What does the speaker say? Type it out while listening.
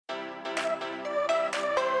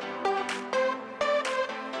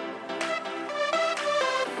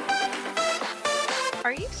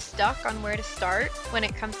Are you stuck on where to start when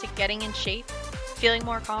it comes to getting in shape, feeling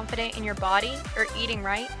more confident in your body, or eating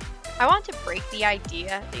right? I want to break the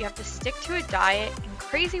idea that you have to stick to a diet and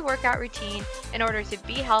crazy workout routine in order to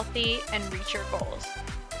be healthy and reach your goals.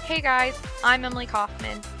 Hey guys, I'm Emily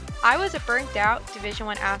Kaufman. I was a burnt out Division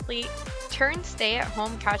 1 athlete turned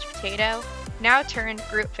stay-at-home couch potato, now turned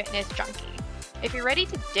group fitness junkie. If you're ready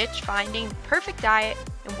to ditch finding the perfect diet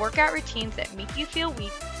and workout routines that make you feel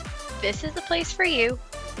weak, this is the place for you.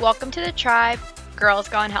 Welcome to the tribe, Girls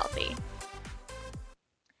Gone Healthy.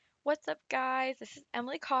 What's up, guys? This is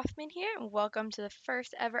Emily Kaufman here, and welcome to the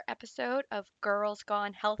first ever episode of Girls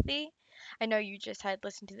Gone Healthy. I know you just had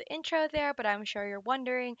listened to the intro there, but I'm sure you're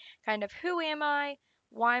wondering kind of who am I,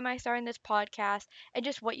 why am I starting this podcast, and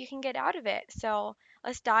just what you can get out of it. So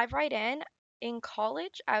let's dive right in. In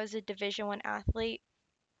college, I was a Division 1 athlete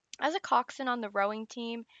as a coxswain on the rowing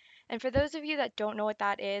team. And for those of you that don't know what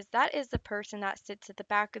that is the person that sits at the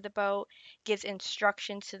back of the boat, gives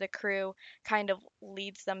instructions to the crew, kind of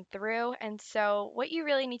leads them through. And so, what you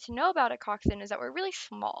really need to know about a coxswain is that we're really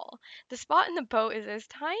small. The spot in the boat is this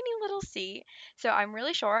tiny little seat. So, I'm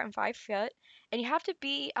really short, I'm 5 foot, and you have to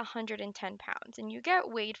be 110 pounds. And you get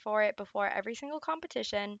weighed for it before every single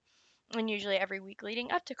competition, and usually every week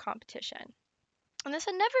leading up to competition. And this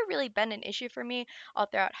had never really been an issue for me. All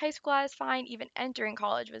throughout high school, I was fine. Even entering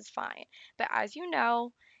college was fine. But as you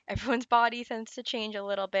know, everyone's body tends to change a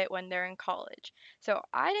little bit when they're in college. So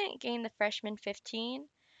I didn't gain the freshman 15,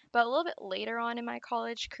 but a little bit later on in my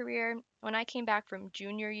college career, when I came back from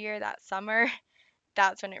junior year that summer,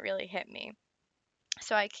 that's when it really hit me.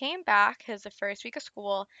 So I came back as the first week of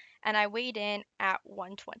school and I weighed in at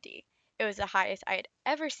 120. It was the highest I had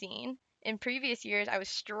ever seen. In previous years, I was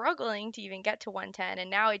struggling to even get to 110,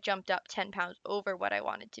 and now I jumped up 10 pounds over what I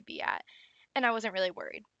wanted to be at. And I wasn't really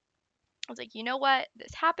worried. I was like, you know what?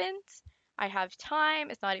 This happens. I have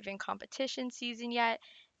time. It's not even competition season yet.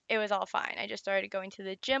 It was all fine. I just started going to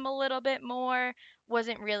the gym a little bit more,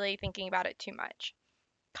 wasn't really thinking about it too much.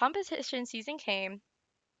 Competition season came,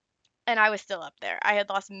 and I was still up there. I had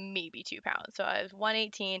lost maybe 2 pounds. So I was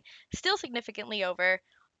 118, still significantly over.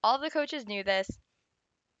 All the coaches knew this.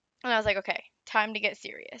 And I was like, okay, time to get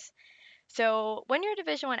serious. So when you're a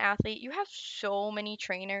Division 1 athlete, you have so many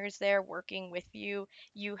trainers there working with you.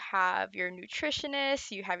 You have your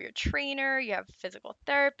nutritionist, you have your trainer, you have physical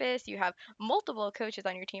therapist, you have multiple coaches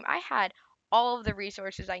on your team. I had all of the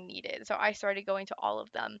resources I needed. So I started going to all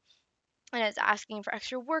of them and it's asking for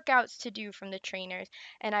extra workouts to do from the trainers.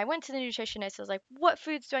 And I went to the nutritionist. I was like, what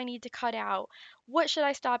foods do I need to cut out? What should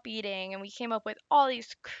I stop eating? And we came up with all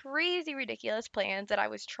these crazy, ridiculous plans that I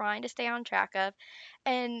was trying to stay on track of.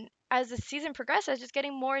 And as the season progressed, I was just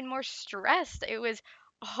getting more and more stressed. It was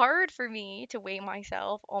hard for me to weigh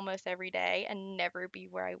myself almost every day and never be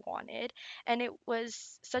where I wanted. And it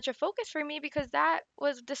was such a focus for me because that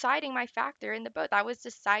was deciding my factor in the boat. That was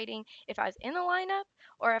deciding if I was in the lineup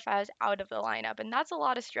or if I was out of the lineup. And that's a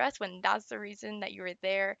lot of stress when that's the reason that you were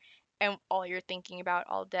there and all you're thinking about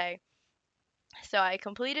all day. So I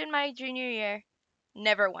completed my junior year,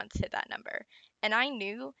 never once hit that number. And I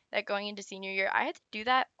knew that going into senior year, I had to do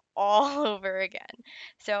that all over again.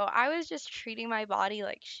 So I was just treating my body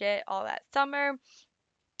like shit all that summer.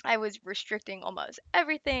 I was restricting almost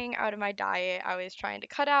everything out of my diet. I was trying to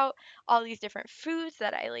cut out all these different foods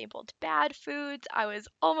that I labeled bad foods. I was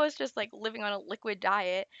almost just like living on a liquid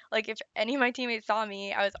diet. Like if any of my teammates saw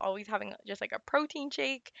me, I was always having just like a protein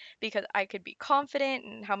shake because I could be confident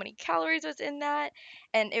in how many calories was in that.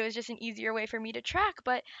 And it was just an easier way for me to track.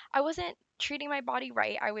 But I wasn't treating my body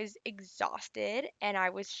right. I was exhausted and I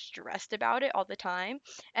was stressed about it all the time.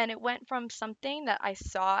 And it went from something that I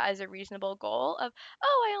saw as a reasonable goal of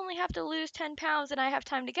oh, I only have to lose 10 pounds and I have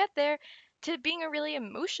time to get there, to being a really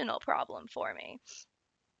emotional problem for me.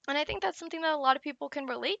 And I think that's something that a lot of people can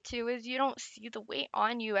relate to is you don't see the weight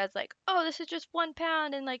on you as like, oh, this is just 1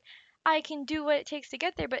 pound and like I can do what it takes to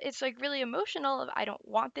get there, but it's like really emotional of I don't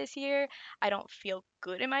want this here. I don't feel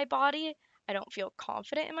good in my body. I don't feel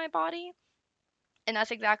confident in my body. And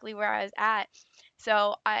that's exactly where I was at.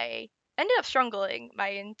 So I ended up struggling my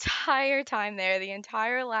entire time there, the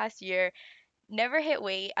entire last year, never hit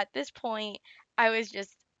weight. At this point, I was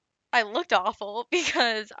just I looked awful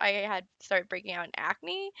because I had started breaking out in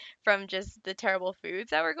acne from just the terrible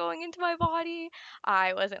foods that were going into my body.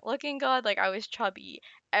 I wasn't looking good. Like I was chubby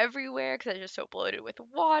everywhere because I was just so bloated with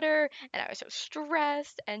water and I was so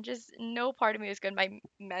stressed and just no part of me was good. My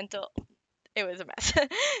mental, it was a mess.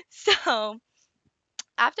 So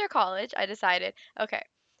after college, I decided, okay,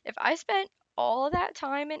 if I spent all that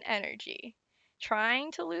time and energy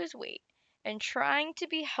trying to lose weight and trying to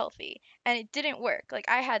be healthy, and it didn't work. Like,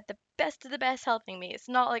 I had the best of the best helping me. It's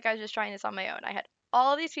not like I was just trying this on my own. I had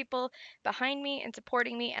all these people behind me and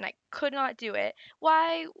supporting me, and I could not do it.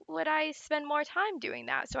 Why would I spend more time doing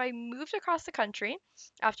that? So I moved across the country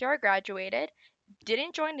after I graduated,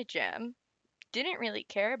 didn't join the gym, didn't really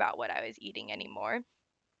care about what I was eating anymore.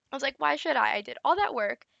 I was like, why should I? I did all that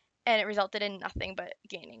work and it resulted in nothing but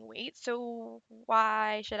gaining weight. So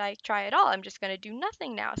why should I try at all? I'm just going to do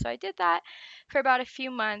nothing now. So I did that for about a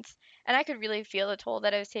few months and I could really feel the toll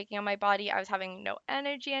that I was taking on my body. I was having no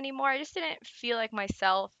energy anymore. I just didn't feel like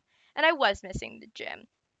myself and I was missing the gym.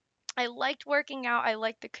 I liked working out. I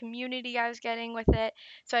liked the community I was getting with it.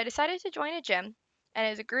 So I decided to join a gym, and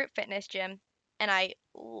it was a group fitness gym, and I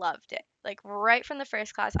loved it. Like right from the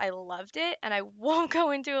first class, I loved it. And I won't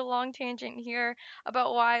go into a long tangent here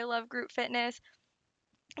about why I love group fitness,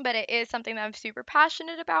 but it is something that I'm super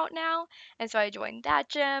passionate about now. And so I joined that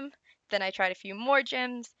gym. Then I tried a few more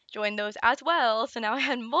gyms, joined those as well. So now I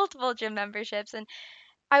had multiple gym memberships, and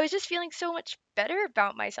I was just feeling so much better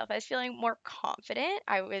about myself. I was feeling more confident.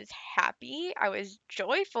 I was happy. I was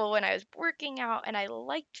joyful when I was working out, and I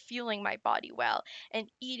liked feeling my body well and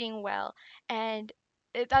eating well. And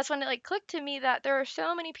that's when it like clicked to me that there are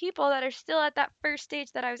so many people that are still at that first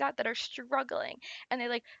stage that I was at that are struggling. And they're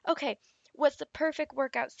like, okay, what's the perfect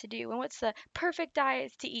workouts to do? And what's the perfect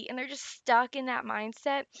diets to eat? And they're just stuck in that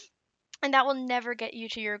mindset. And that will never get you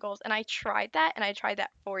to your goals. And I tried that, and I tried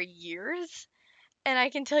that for years and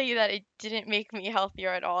I can tell you that it didn't make me healthier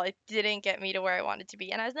at all. It didn't get me to where I wanted to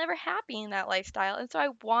be. And I was never happy in that lifestyle. And so I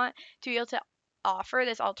want to be able to offer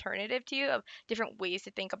this alternative to you of different ways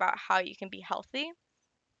to think about how you can be healthy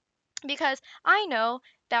because I know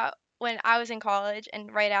that when I was in college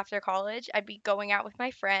and right after college, I'd be going out with my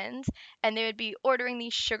friends and they would be ordering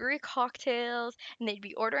these sugary cocktails and they'd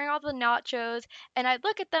be ordering all the nachos. And I'd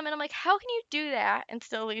look at them and I'm like, how can you do that and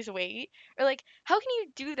still lose weight? Or like, how can you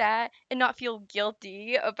do that and not feel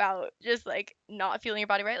guilty about just like not feeling your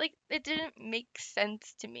body right? Like, it didn't make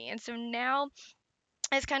sense to me. And so now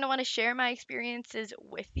I just kind of want to share my experiences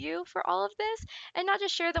with you for all of this and not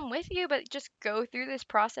just share them with you, but just go through this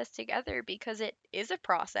process together because it is a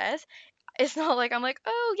process. It's not like I'm like,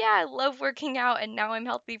 oh yeah, I love working out and now I'm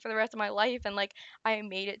healthy for the rest of my life and like I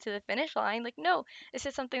made it to the finish line. Like, no, this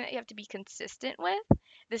is something that you have to be consistent with.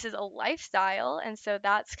 This is a lifestyle. And so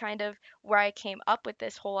that's kind of where I came up with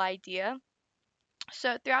this whole idea.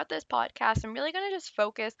 So, throughout this podcast, I'm really going to just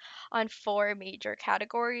focus on four major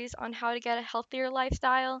categories on how to get a healthier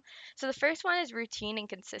lifestyle. So, the first one is routine and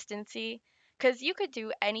consistency. Because you could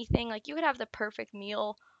do anything, like you could have the perfect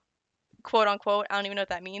meal, quote unquote. I don't even know what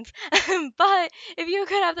that means. But if you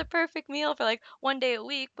could have the perfect meal for like one day a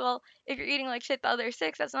week, well, if you're eating like shit the other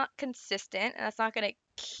six, that's not consistent and that's not going to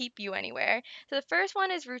keep you anywhere. So, the first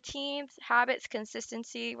one is routines, habits,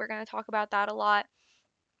 consistency. We're going to talk about that a lot.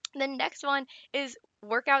 The next one is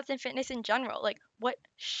workouts and fitness in general. Like, what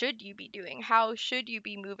should you be doing? How should you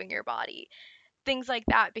be moving your body? Things like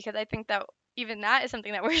that, because I think that even that is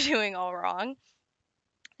something that we're doing all wrong.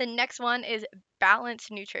 The next one is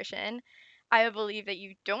balanced nutrition. I believe that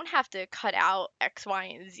you don't have to cut out X, Y,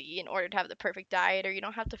 and Z in order to have the perfect diet, or you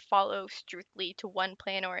don't have to follow strictly to one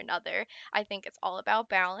plan or another. I think it's all about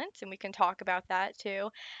balance, and we can talk about that too.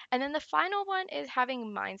 And then the final one is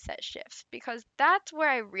having mindset shifts, because that's where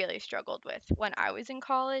I really struggled with when I was in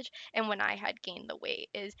college and when I had gained the weight.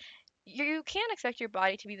 Is you can't expect your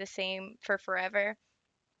body to be the same for forever.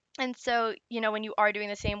 And so, when you are doing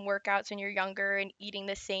the same workouts when you're younger and eating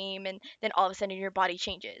the same, and then all of a sudden your body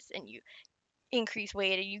changes and you increase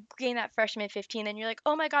weight and you gain that freshman 15, and you're like,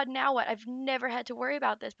 oh my God, now what? I've never had to worry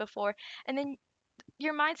about this before. And then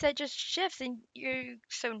your mindset just shifts and you're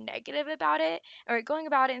so negative about it or going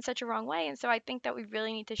about it in such a wrong way. And so I think that we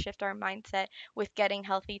really need to shift our mindset with getting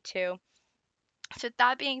healthy too. So,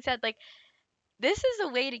 that being said, like, this is a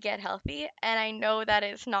way to get healthy, and I know that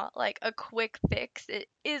it's not like a quick fix. It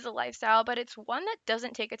is a lifestyle, but it's one that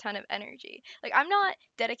doesn't take a ton of energy. Like, I'm not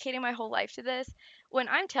dedicating my whole life to this. When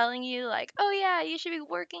I'm telling you, like, oh yeah, you should be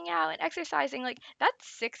working out and exercising, like, that's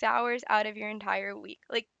 6 hours out of your entire week.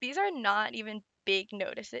 Like, these are not even big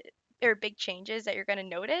notices or big changes that you're going to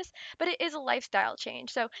notice, but it is a lifestyle change.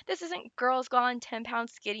 So, this isn't girls gone 10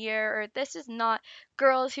 pounds skinnier, or this is not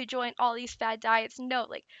girls who join all these fad diets. No,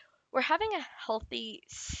 like, we're having a healthy,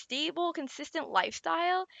 stable, consistent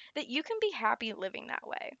lifestyle that you can be happy living that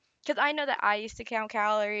way. Because I know that I used to count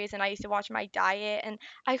calories and I used to watch my diet, and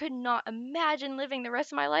I could not imagine living the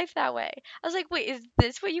rest of my life that way. I was like, wait, is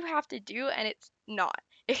this what you have to do? And it's not.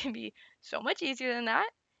 It can be so much easier than that.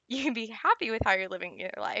 You can be happy with how you're living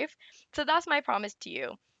your life. So that's my promise to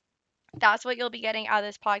you. That's what you'll be getting out of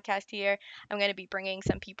this podcast here. I'm going to be bringing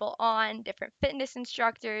some people on, different fitness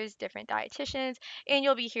instructors, different dietitians, and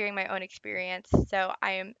you'll be hearing my own experience. So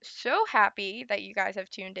I am so happy that you guys have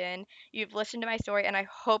tuned in. You've listened to my story, and I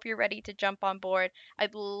hope you're ready to jump on board.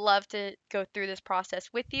 I'd love to go through this process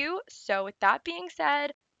with you. So, with that being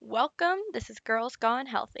said, welcome. This is Girls Gone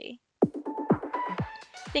Healthy.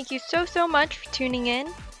 Thank you so much for tuning in.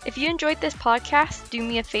 If you enjoyed this podcast, do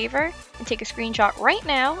me a favor and take a screenshot right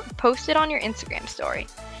now and post it on your Instagram story.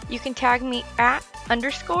 You can tag me at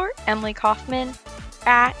 _Emily Kaufman,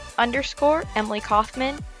 at _Emily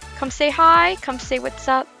Kaufman. Come say hi, come say what's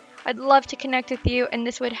up. I'd love to connect with you, and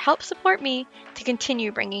this would help support me to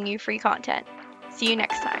continue bringing you free content. See you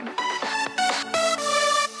next time.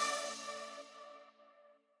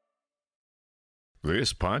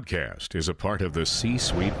 This podcast is a part of the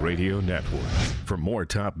C-Suite Radio Network. For more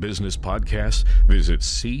top business podcasts, visit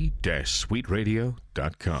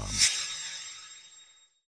c-suiteradio.com.